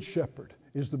 The Good Shepherd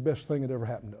is the best thing that ever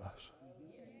happened to us.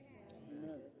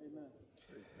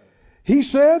 He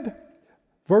said,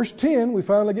 verse 10, we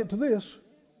finally get to this.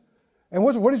 And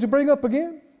what does he bring up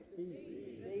again?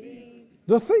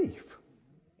 The thief.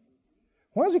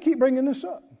 Why does he keep bringing this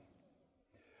up?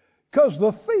 Because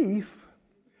the thief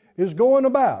is going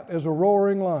about as a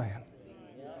roaring lion,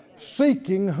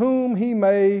 seeking whom he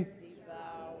may,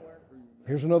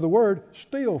 here's another word,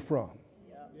 steal from.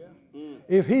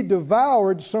 if he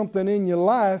devoured something in your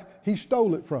life, he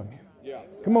stole it from you. Yeah.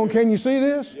 Come on, can you see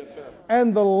this? Yes, sir.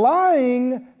 And the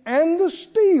lying and the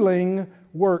stealing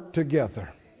work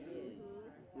together.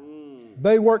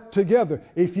 They work together.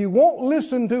 If you won't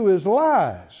listen to his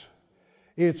lies,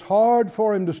 it's hard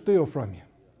for him to steal from you.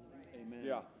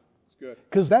 Yeah. It's good.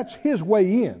 Because that's his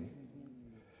way in,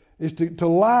 is to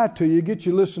lie to you, get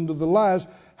you to listen to the lies.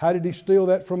 How did he steal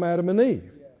that from Adam and Eve?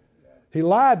 He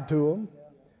lied to them.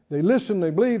 They listened,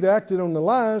 they believed, they acted on the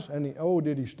lies, and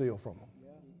did he steal from them?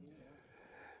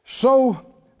 So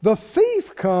the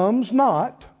thief comes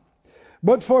not,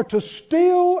 but for to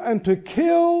steal and to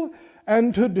kill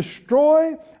and to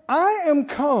destroy. I am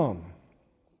come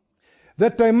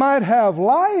that they might have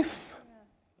life.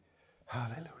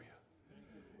 Hallelujah.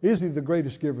 Is he the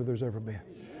greatest giver there's ever been?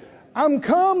 I'm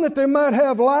come that they might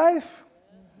have life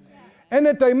and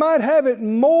that they might have it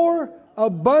more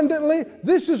abundantly.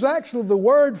 This is actually the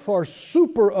word for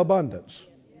superabundance.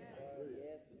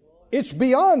 It's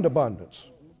beyond abundance.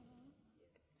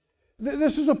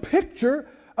 This is a picture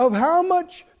of how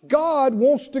much God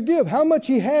wants to give, how much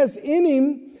he has in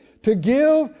him to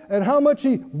give, and how much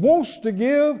he wants to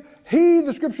give. He,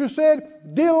 the scripture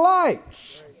said,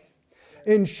 delights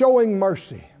in showing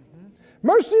mercy.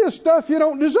 Mercy is stuff you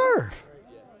don't deserve.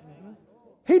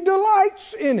 He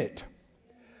delights in it.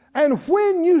 And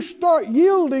when you start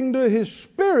yielding to his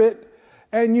Spirit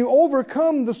and you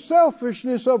overcome the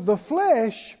selfishness of the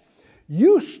flesh,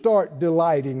 you start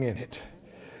delighting in it.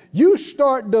 You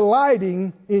start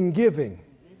delighting in giving.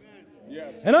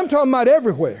 Yes. And I'm talking about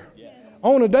everywhere.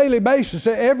 On a daily basis,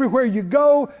 everywhere you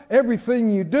go,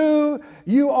 everything you do,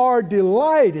 you are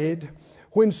delighted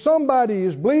when somebody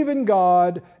is believing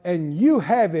God and you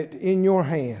have it in your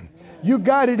hand. You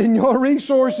got it in your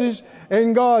resources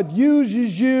and God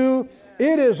uses you.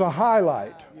 It is a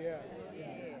highlight.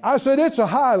 I said it's a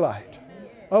highlight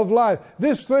of life.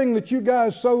 This thing that you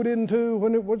guys sowed into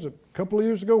when it was a couple of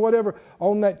years ago, whatever,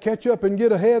 on that catch up and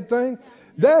get ahead thing,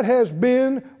 that has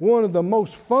been one of the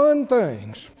most fun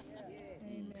things.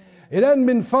 It hasn't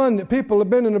been fun that people have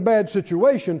been in a bad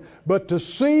situation, but to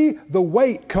see the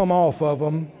weight come off of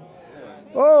them.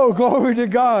 Oh, glory to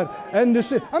God. And to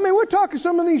see, we're talking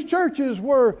some of these churches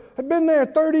have been there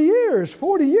 30 years,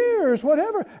 40 years,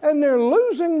 whatever, and they're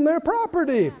losing their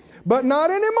property. But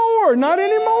not anymore, not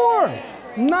anymore,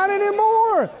 not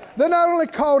anymore. They're not only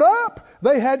caught up,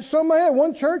 they had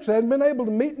one church that hadn't been able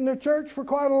to meet in their church for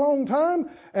quite a long time.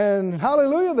 And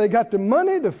hallelujah, they got the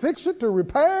money to fix it, to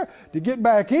repair, to get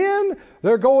back in.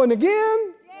 They're going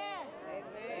again.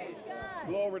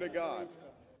 Glory to God.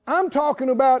 I'm talking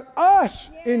about us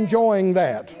enjoying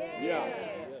that. Yeah.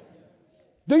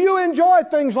 Do you enjoy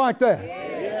things like that?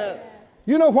 Yes.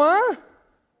 You know why?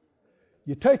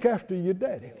 You take after your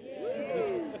daddy.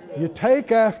 You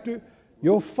take after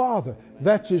your father.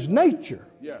 That's his nature.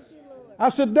 Yes. I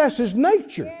said, that's his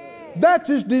nature. That's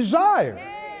his desire.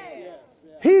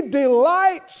 He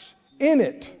delights in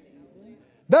it.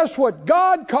 That's what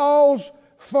God calls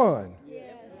fun.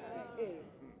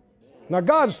 Now,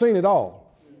 God's seen it all.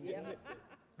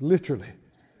 Literally.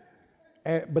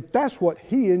 But that's what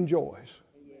he enjoys.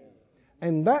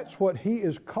 And that's what he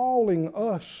is calling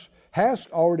us, has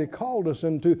already called us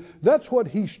into. That's what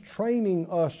he's training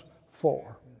us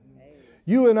for.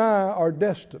 You and I are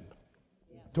destined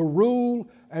to rule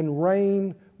and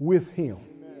reign with him.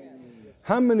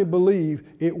 How many believe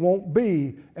it won't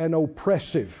be an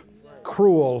oppressive,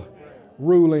 cruel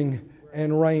ruling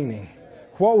and reigning?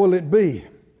 What will it be?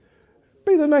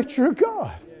 Be the nature of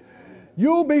God.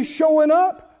 You'll be showing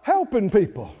up, helping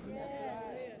people.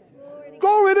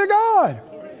 Glory to God.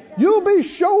 You'll be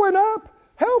showing up,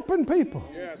 helping people.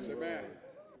 Yes, amen.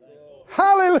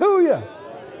 Hallelujah.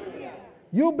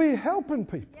 You'll be helping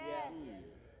people.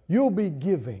 You'll be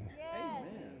giving.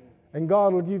 And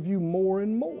God will give you more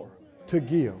and more to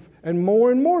give. And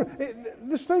more.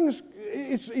 This thing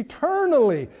it's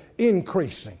eternally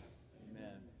increasing.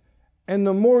 And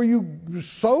the more you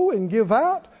sow and give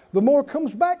out, the more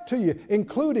comes back to you,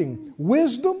 including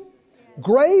wisdom,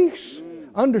 grace,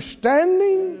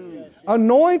 understanding,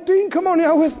 anointing. Come on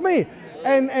now with me.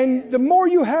 And the more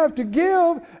you have to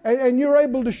give, and you're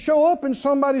able to show up in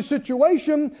somebody's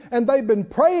situation, and they've been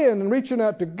praying and reaching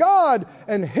out to God,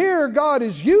 and here God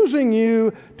is using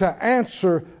you to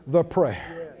answer the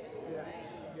prayer.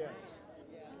 Yes.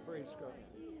 Praise God.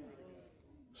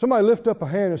 Somebody lift up a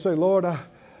hand and say, Lord,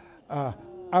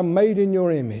 I'm made in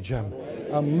your image.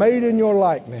 I'm made in your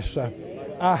likeness.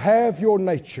 I have your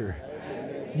nature.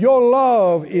 Your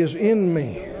love is in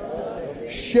me,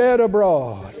 shed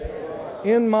abroad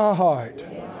in my heart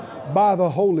by the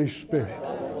Holy Spirit.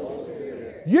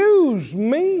 Use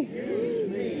me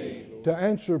to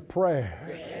answer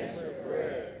prayers.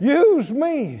 Use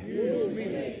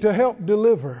me to help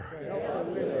deliver.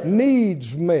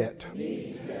 Needs met.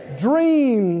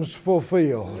 Dreams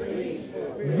fulfilled.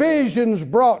 Visions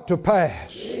brought to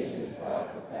pass.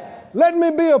 Let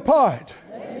me be a part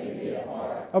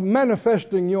of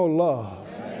manifesting your love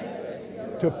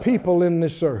to people in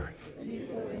this earth.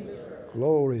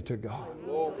 Glory to God.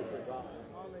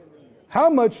 How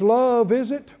much love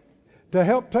is it to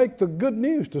help take the good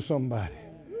news to somebody?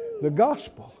 The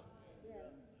gospel.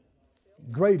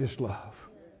 Greatest love.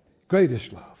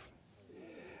 Greatest love.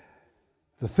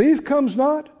 The thief comes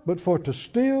not, but for to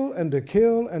steal and to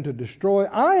kill and to destroy.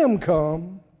 I am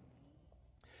come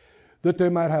that they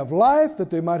might have life, that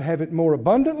they might have it more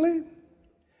abundantly.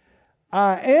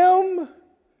 I am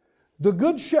the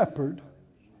good shepherd.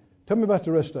 Tell me about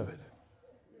the rest of it.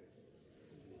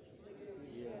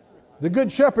 The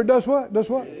good shepherd does what? Does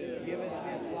what?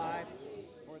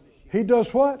 He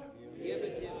does what?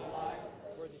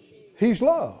 He's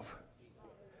love.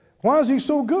 Why is he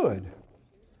so good?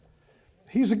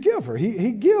 He's a giver.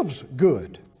 He gives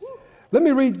good. Let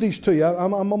me read these to you.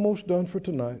 I'm almost done for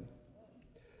tonight.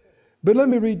 But let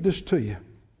me read this to you.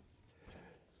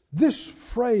 This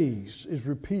phrase is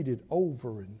repeated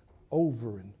over and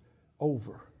over and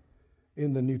over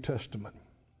in the New Testament.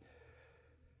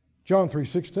 John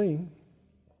 3:16.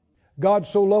 God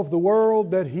so loved the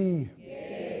world that He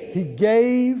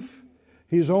gave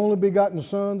His only begotten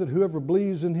Son, that whoever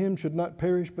believes in Him should not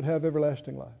perish but have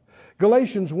everlasting life.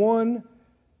 Galatians 1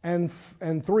 and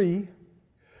 3.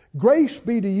 Grace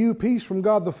be to you, peace from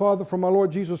God the Father, from our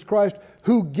Lord Jesus Christ,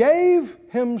 who gave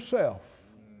Himself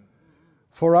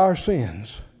for our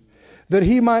sins, that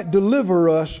He might deliver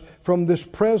us from this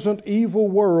present evil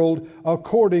world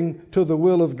according to the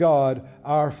will of God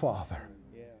our Father.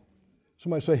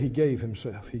 Somebody say He gave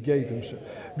Himself. He gave Himself.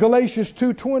 Galatians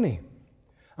 2:20.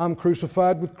 I'm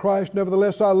crucified with Christ,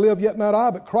 nevertheless I live, yet not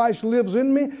I, but Christ lives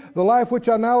in me. The life which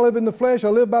I now live in the flesh, I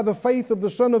live by the faith of the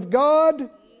Son of God,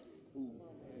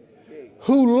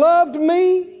 who loved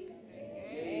me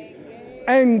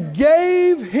and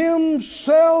gave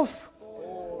Himself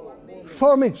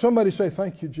for me. Somebody say,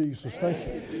 thank you, Jesus. Thank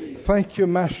you. Thank you,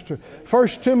 Master. 1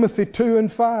 Timothy 2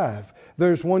 and 5.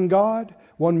 There's one God,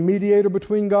 one mediator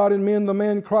between God and men, the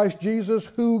man Christ Jesus,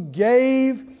 who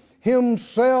gave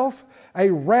Himself a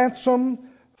ransom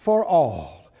for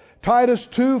all. Titus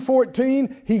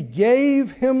 2:14, He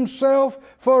gave Himself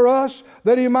for us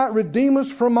that He might redeem us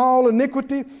from all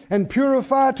iniquity and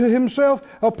purify to Himself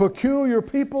a peculiar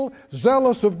people,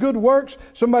 zealous of good works.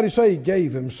 Somebody say He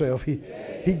gave Himself. He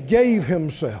gave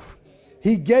Himself.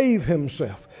 He gave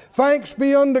Himself. Thanks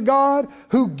be unto God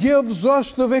who gives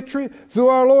us the victory through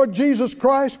our Lord Jesus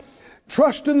Christ.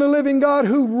 Trust in the living God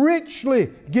who richly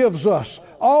gives us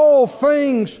all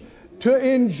things to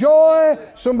enjoy.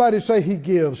 Somebody say He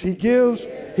gives. He gives.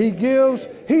 He gives.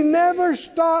 He never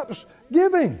stops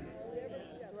giving.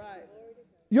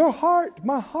 Your heart,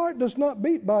 my heart does not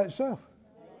beat by itself.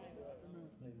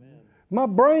 My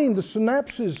brain, the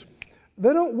synapses,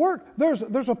 they don't work.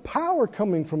 There's a power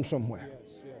coming from somewhere.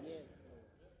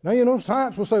 Now,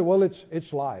 science will say, well,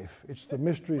 it's life. It's the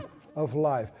mystery of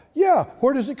life. Yeah,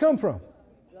 where does it come from?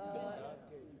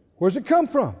 Where does it come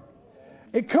from?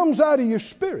 It comes out of your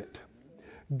spirit.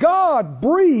 God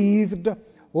breathed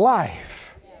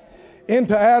life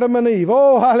into Adam and Eve.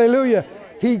 Oh, hallelujah.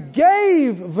 He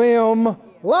gave them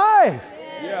life.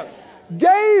 Yes.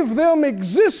 Gave them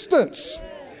existence.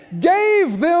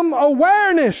 Gave them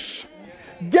awareness.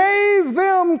 Gave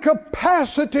them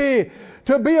capacity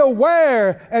to be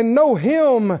aware and know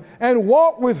Him and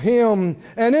walk with Him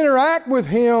and interact with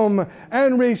Him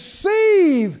and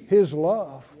receive His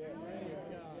love.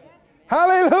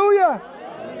 Hallelujah.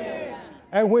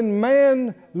 And when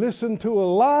man listened to a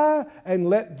lie and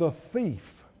let the thief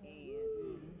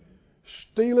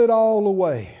steal it all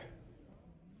away,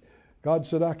 God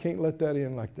said, I can't let that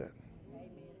in like that.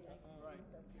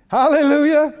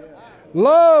 Hallelujah.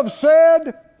 Love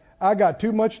said, I got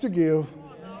too much to give.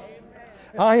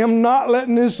 I am not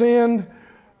letting this end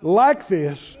like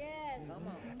this.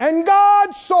 And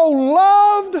God so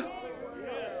loved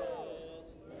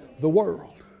the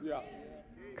world.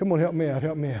 Come on, help me out,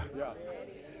 help me out.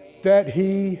 That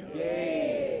He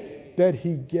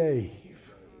gave.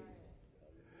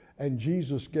 And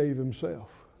Jesus gave Himself.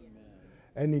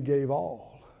 And He gave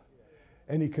all.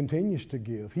 And He continues to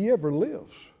give. He ever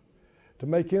lives to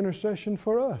make intercession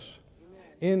for us.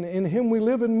 In Him we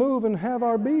live and move and have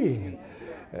our being.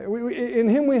 In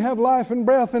Him we have life and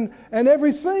breath and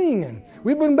everything. And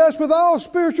we've been blessed with all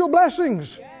spiritual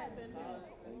blessings.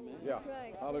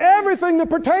 Everything that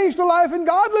pertains to life and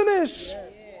godliness.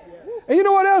 And you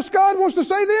know what else God wants to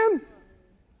say then?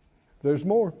 There's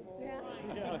more.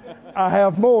 I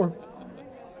have more.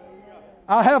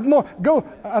 I have more. Go.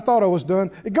 I thought I was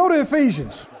done. Go to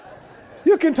Ephesians.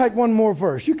 You can take one more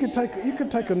verse. You can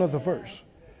take another verse.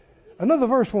 Another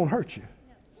verse won't hurt you.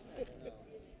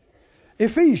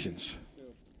 Ephesians.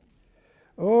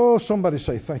 Oh, somebody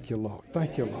say, thank you, Lord.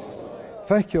 Thank you, Lord.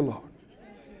 Thank you, Lord.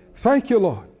 Thank you,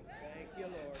 Lord.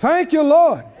 Thank you,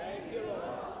 Lord.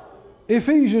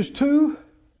 Ephesians 2,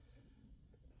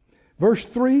 verse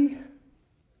 3.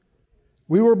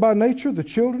 We were by nature the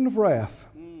children of wrath,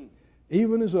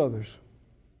 even as others.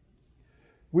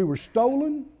 We were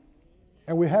stolen,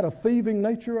 and we had a thieving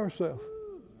nature ourselves.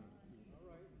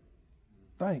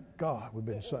 Thank God we've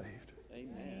been saved.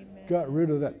 Got rid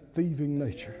of that thieving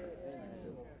nature.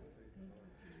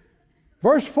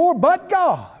 Verse 4, but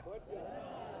God.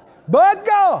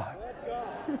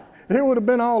 It would have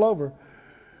been all over.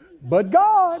 But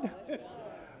God,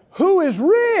 who is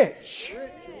rich.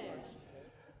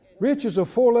 Rich is a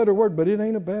 4-letter word, but it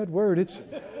ain't a bad word.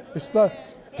 It's not.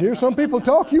 Hear some people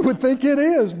talk, you would think it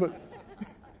is, but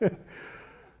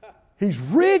He's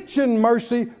rich in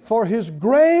mercy for His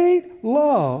great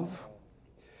love,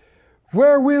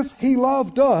 wherewith He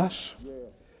loved us.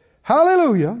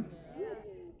 Hallelujah.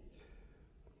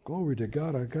 Glory to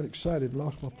God. I got excited,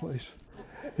 lost my place.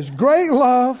 His great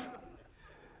love,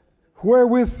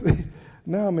 wherewith...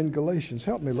 Now I'm in Galatians.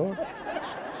 Help me, Lord.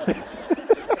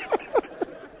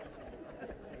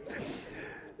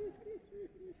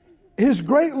 His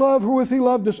great love wherewith He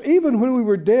loved us, even when we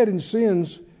were dead in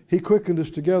sins, He quickened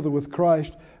us together with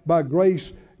Christ. By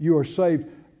grace you are saved.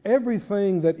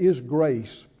 Everything that is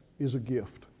grace is a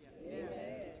gift.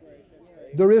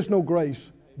 There is no grace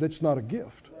that's not a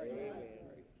gift.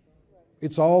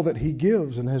 It's all that He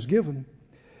gives and has given.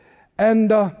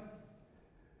 And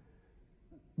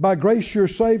by grace you're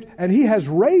saved. And He has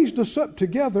raised us up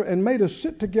together and made us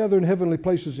sit together in heavenly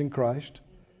places in Christ,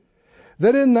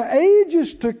 that in the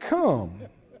ages to come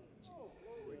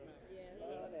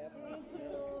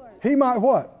He might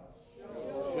what?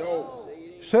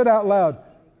 Say it out loud.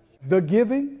 The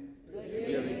giving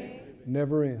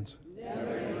never ends.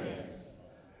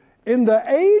 In the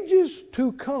ages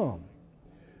to come.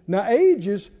 Now,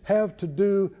 ages have to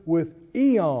do with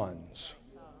eons.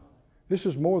 This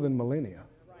is more than millennia.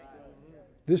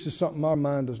 This is something our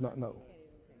mind does not know.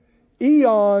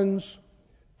 Eons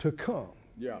to come.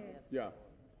 Yeah.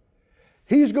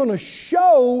 He's going to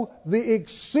show the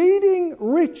exceeding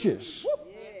riches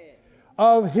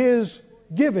of His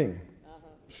giving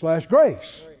 /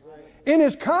 grace in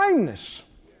His kindness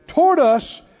toward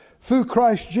us through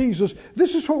Christ Jesus.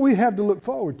 This is what we have to look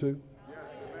forward to.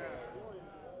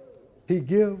 He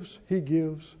gives.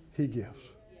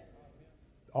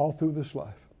 All through this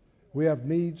life. We have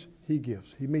needs, He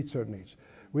gives. He meets our needs.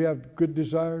 We have good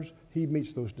desires, He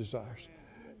meets those desires.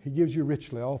 He gives you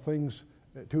richly all things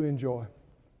to enjoy.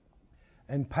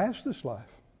 And past this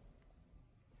life,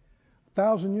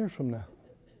 1,000 years from now,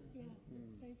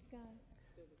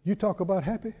 you talk about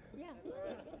happy? Yeah.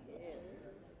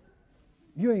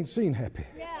 You ain't seen happy.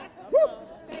 Yeah.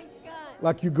 Praise God.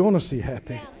 Like you're going to see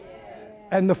happy.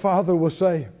 And the Father will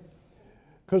say,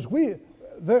 because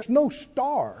there's no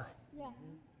star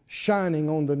shining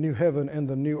on the new heaven and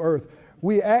the new earth.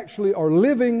 We actually are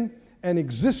living and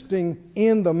existing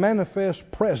in the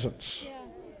manifest presence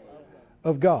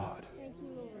of God.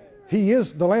 He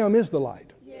is, the Lamb is the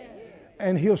light.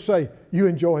 And He'll say, you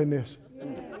enjoying this?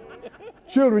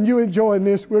 Children, you enjoying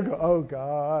this? We'll go, oh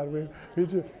God.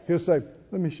 He'll say,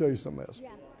 let me show you something else.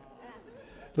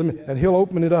 And He'll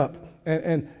open it up.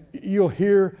 And you'll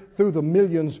hear through the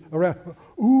millions around,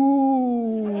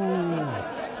 ooh,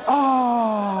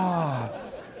 ah,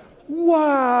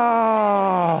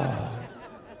 wow.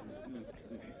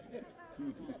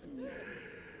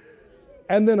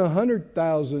 And then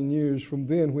 100,000 years from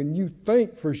then, when you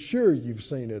think for sure you've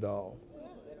seen it all,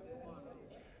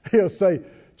 He'll say,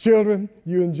 children,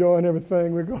 you enjoying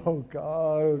everything? We go, oh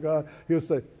God. He'll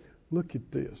say, look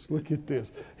at this.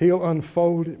 He'll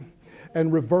unfold it.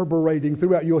 And reverberating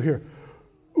throughout, you'll hear,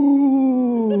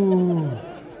 ooh,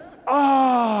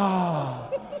 ah,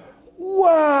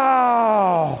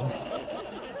 wow.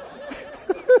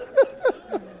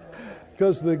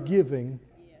 Because the giving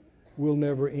will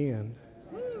never end.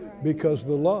 Because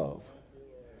the love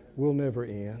will never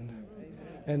end.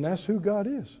 And that's who God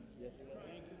is.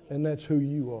 And that's who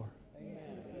you are.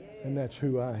 And that's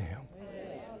who I am.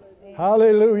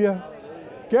 Hallelujah.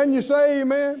 Can you say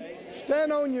amen?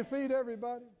 Stand on your feet,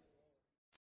 everybody.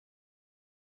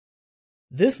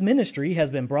 This ministry has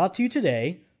been brought to you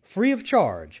today free of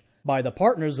charge by the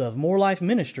partners of More Life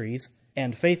Ministries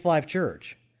and Faith Life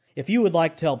Church. If you would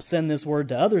like to help send this word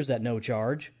to others at no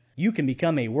charge, you can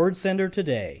become a word sender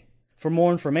today. For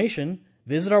more information,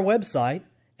 visit our website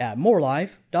at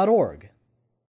morelife.org.